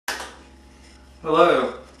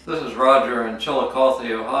Hello, this is Roger in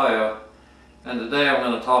Chillicothe, Ohio, and today I'm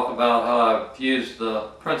going to talk about how I've used the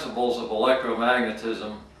principles of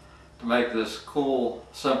electromagnetism to make this cool,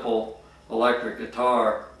 simple electric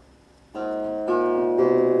guitar.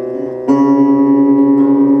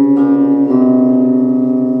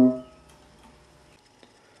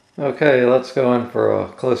 Okay, let's go in for a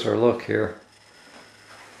closer look here.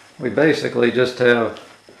 We basically just have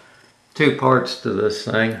two parts to this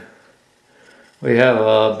thing. We have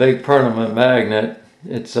a big permanent magnet.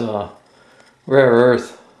 It's a rare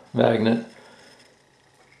earth magnet.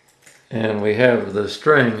 And we have the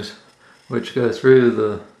strings which go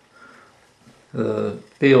through the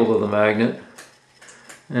field of the magnet.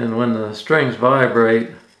 And when the strings vibrate,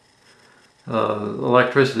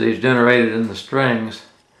 electricity is generated in the strings.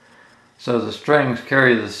 So the strings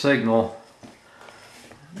carry the signal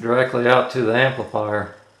directly out to the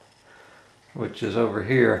amplifier, which is over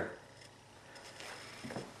here.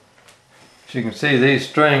 As you can see, these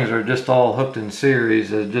strings are just all hooked in series.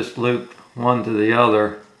 They're just looped one to the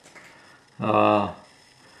other.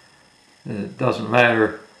 It doesn't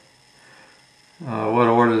matter what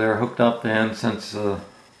order they're hooked up in, since the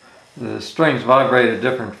strings vibrate at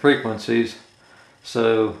different frequencies,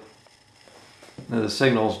 so the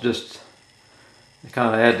signals just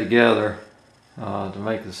kind of add together to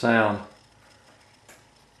make the sound.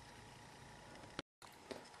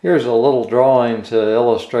 Here's a little drawing to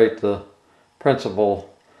illustrate the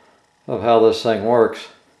principle of how this thing works.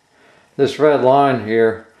 This red line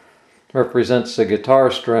here represents the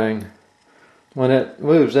guitar string. When it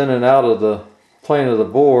moves in and out of the plane of the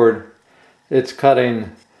board, it's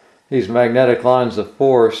cutting these magnetic lines of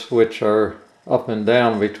force, which are up and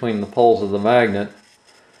down between the poles of the magnet.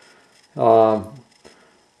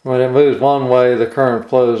 When it moves one way, the current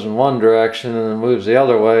flows in one direction, and it moves the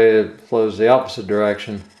other way, it flows the opposite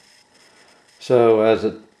direction. So as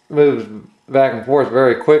it moves back and forth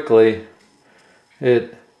very quickly,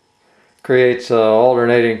 it creates an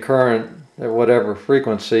alternating current at whatever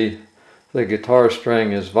frequency the guitar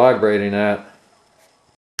string is vibrating at.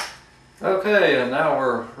 Okay, and now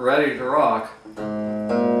we're ready to rock.